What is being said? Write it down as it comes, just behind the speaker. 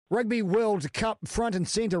Rugby World Cup front and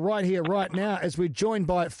centre right here, right now, as we're joined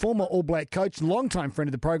by former All Black coach, longtime friend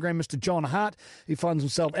of the program, Mr. John Hart, who finds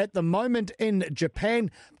himself at the moment in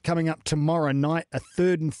Japan. Coming up tomorrow night, a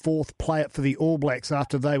third and fourth playout for the All Blacks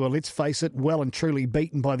after they were, let's face it, well and truly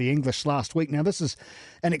beaten by the English last week. Now, this is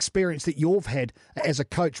an experience that you've had as a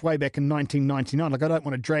coach way back in 1999. Like, I don't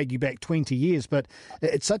want to drag you back 20 years, but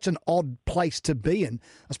it's such an odd place to be in.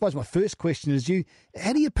 I suppose my first question is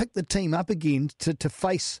how do you pick the team up again to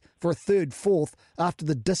face for a third, fourth after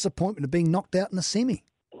the disappointment of being knocked out in the semi?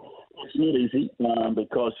 It's not easy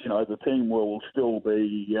because, the team will still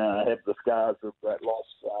be have the scars of that loss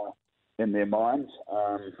in their minds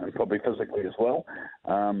and probably physically as well.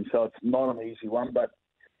 So it's not an easy one. But,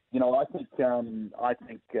 I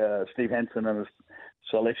think Steve Hansen and his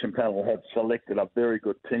selection panel have selected a very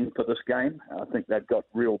good team for this game. I think they've got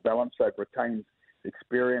real balance. They've retained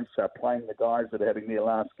experience. They're playing the guys that are having their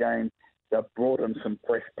last game. They've brought in some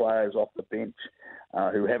fresh players off the bench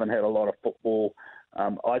who haven't had a lot of football.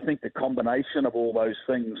 I think the combination of all those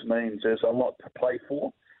things means there's a lot to play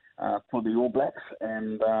for the All Blacks.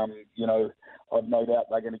 And, I've no doubt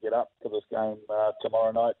they're going to get up for this game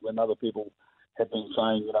tomorrow night when other people have been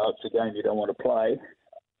saying, it's a game you don't want to play.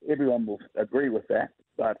 Everyone will agree with that,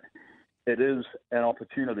 but it is an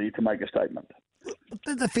opportunity to make a statement.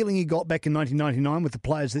 The feeling you got back in 1999 with the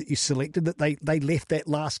players that you selected, that they left that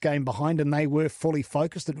last game behind and they were fully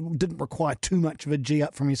focused, it didn't require too much of a G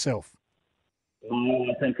up from yourself?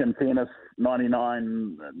 I think in fairness,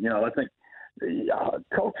 99, I think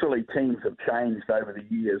culturally teams have changed over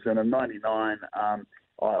the years. And in 99,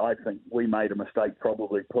 I think we made a mistake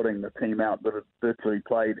probably putting the team out that had virtually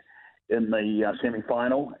played in the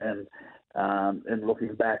semi-final. And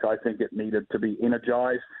looking back, I think it needed to be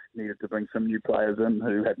energised, needed to bring some new players in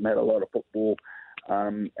who hadn't had a lot of football.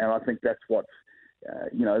 And I think that's what's,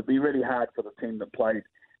 it'd be really hard for the team that played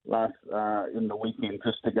last in the weekend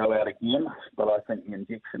just to go out again. But I think the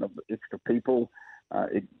injection of extra people,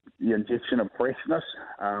 the injection of freshness,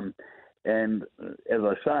 and as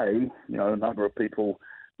I say, a number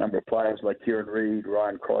of players like Kieran Reid,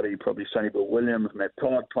 Ryan Crotty, probably Sonny Bill Williams, Matt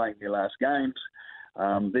Todd playing their last games.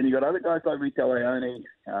 Then you got other guys like Rico Ione,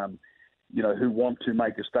 who want to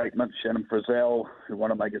make a statement. Shannon Frizzell, who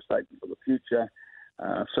want to make a statement for the future.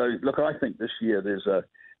 So, look, I think this year there's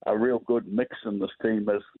a real good mix in this team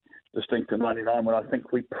as distinct to 99, when I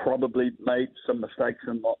think we probably made some mistakes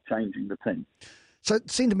in not changing the team. So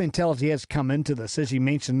sentimentality has come into this, as you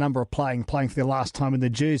mentioned, a number of playing for the last time in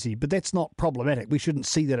the jersey, but that's not problematic. We shouldn't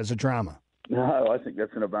see that as a drama. No, I think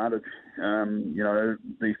that's an advantage.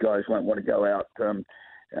 These guys won't want to go out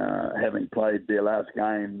having played their last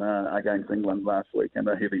game against England last week and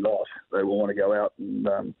a heavy loss. They will want to go out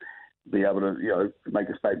and be able to, make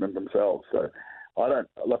a statement themselves. So I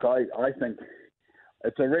think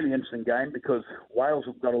it's a really interesting game because Wales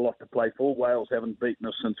have got a lot to play for. Wales haven't beaten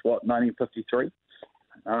us since, 1953?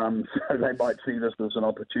 So they might see this as an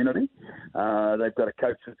opportunity. They've got a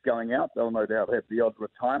coach that's going out. They'll no doubt have the odd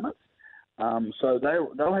retirement. So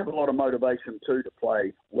they'll have a lot of motivation too to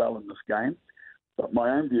play well in this game. But my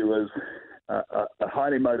own view is a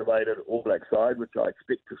highly motivated All Black side, which I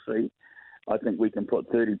expect to see. I think we can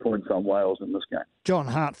put 30 points on Wales in this game. John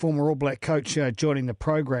Hart, former All Black coach, joining the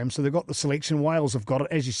program. So they've got the selection. Wales have got it.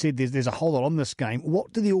 As you said, there's a whole lot on this game.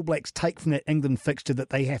 What do the All Blacks take from that England fixture that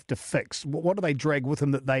they have to fix? What do they drag with them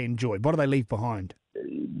that they enjoyed? What do they leave behind?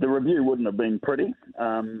 The review wouldn't have been pretty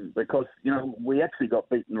because, we actually got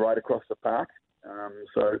beaten right across the park.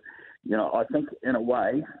 So, I think in a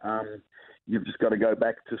way you've just got to go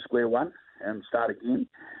back to square one and start again.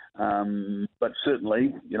 But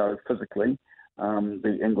certainly, physically,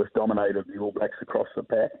 the English dominated the All Blacks across the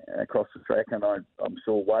track, and I'm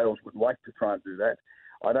sure Wales would like to try and do that.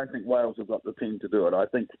 I don't think Wales have got the team to do it. I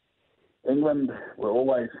think England were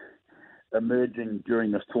always emerging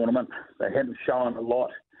during this tournament. They hadn't shown a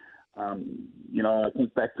lot. I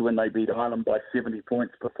think back to when they beat Ireland by 70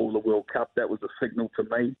 points before the World Cup. That was a signal to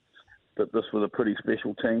me that this was a pretty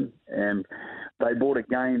special team. And they brought a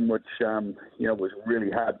game which, was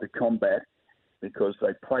really hard to combat because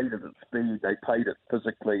they played it at speed, they played it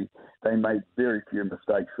physically, they made very few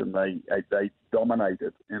mistakes, and they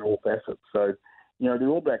dominated in all facets. So, the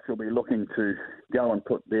All Blacks will be looking to go and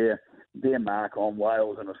put their mark on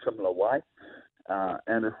Wales in a similar way.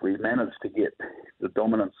 And if we manage to get the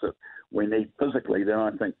dominance that we need physically, then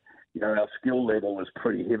I think, our skill level is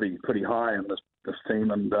pretty heavy, pretty high in this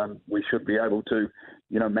team, and we should be able to,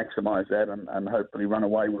 maximise that and hopefully run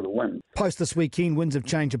away with a win. Post this weekend, winds of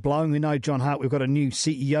change are blowing. We know, John Hart, we've got a new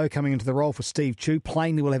CEO coming into the role for Steve Tew.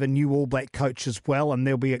 Plainly, we'll have a new All Black coach as well, and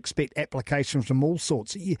there'll be applications from all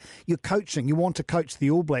sorts. You're coaching. You want to coach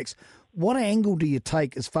the All Blacks. What angle do you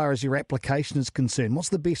take as far as your application is concerned? What's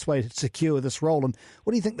the best way to secure this role? And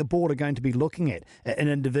what do you think the board are going to be looking at? An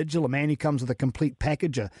individual, a man who comes with a complete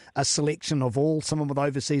package, a selection of all, someone with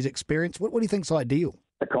overseas experience? What do you think's ideal?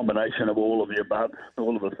 A combination of all of the above,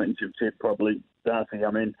 all of the things you've said probably, Darcy.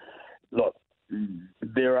 I mean, look,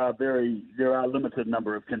 there are a limited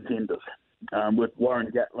number of contenders. With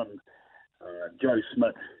Warren Gatland, Joe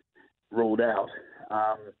Smith ruled out,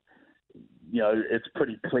 it's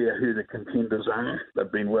pretty clear who the contenders are.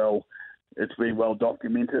 It's been well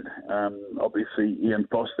documented. Obviously, Ian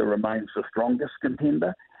Foster remains the strongest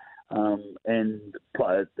contender, and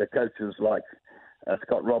the coaches like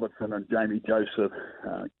Scott Robertson and Jamie Joseph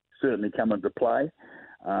certainly come into play.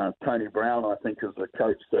 Tony Brown, I think, is the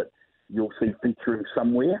coach that you'll see featuring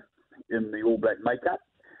somewhere in the All Black makeup.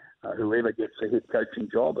 Whoever gets the head coaching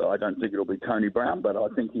job, I don't think it'll be Tony Brown, but I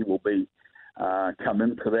think he will be come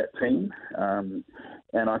into that team.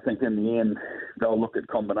 And I think in the end, they'll look at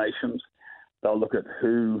combinations. They'll look at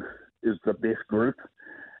who is the best group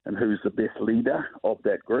and who's the best leader of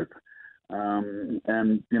that group. And,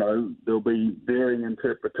 there'll be varying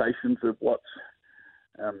interpretations of what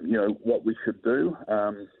we should do.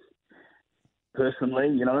 Personally,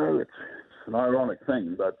 it's an ironic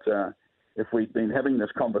thing, but if we'd been having this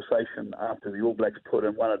conversation after the All Blacks put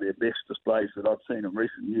in one of their best displays that I've seen in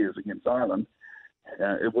recent years against Ireland,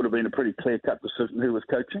 it would have been a pretty clear-cut decision who was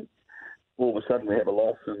coaching. All of a sudden we have a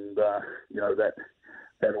loss, and,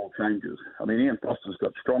 that all changes. I mean, Ian Foster's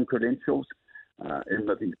got strong credentials in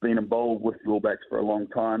that he's been involved with the All Blacks for a long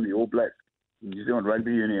time. The All Black New Zealand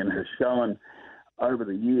Rugby Union has shown over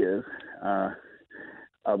the years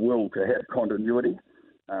a will to have continuity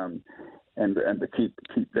and to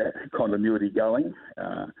keep that continuity going.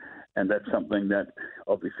 And that's something that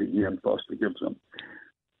obviously Ian Foster gives them.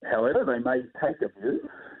 However, they may take a view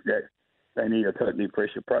that they need a totally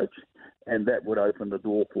fresh approach, and that would open the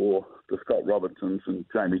door for the Scott Robertsons and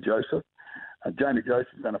Jamie Joseph. Jamie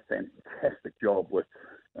Joseph's done a fantastic job with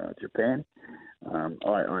Japan.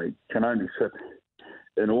 I can only sit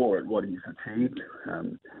in awe at what he's achieved.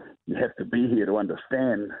 You have to be here to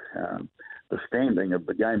understand the standing of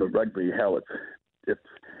the game of rugby, how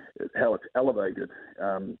it's elevated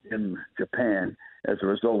in Japan as a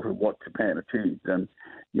result of what Japan achieved. And,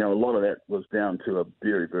 a lot of that was down to a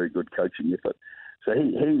very, very good coaching effort. So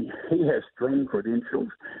he has strong credentials.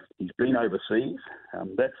 He's been overseas.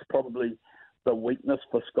 That's probably the weakness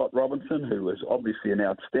for Scott Robinson, who is obviously an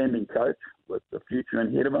outstanding coach with the future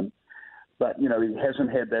ahead of him. But, he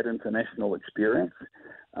hasn't had that international experience.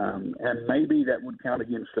 And maybe that would count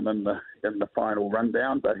against him in the final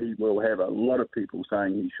rundown, but he will have a lot of people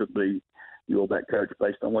saying he should be the All Black coach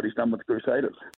based on what he's done with the Crusaders.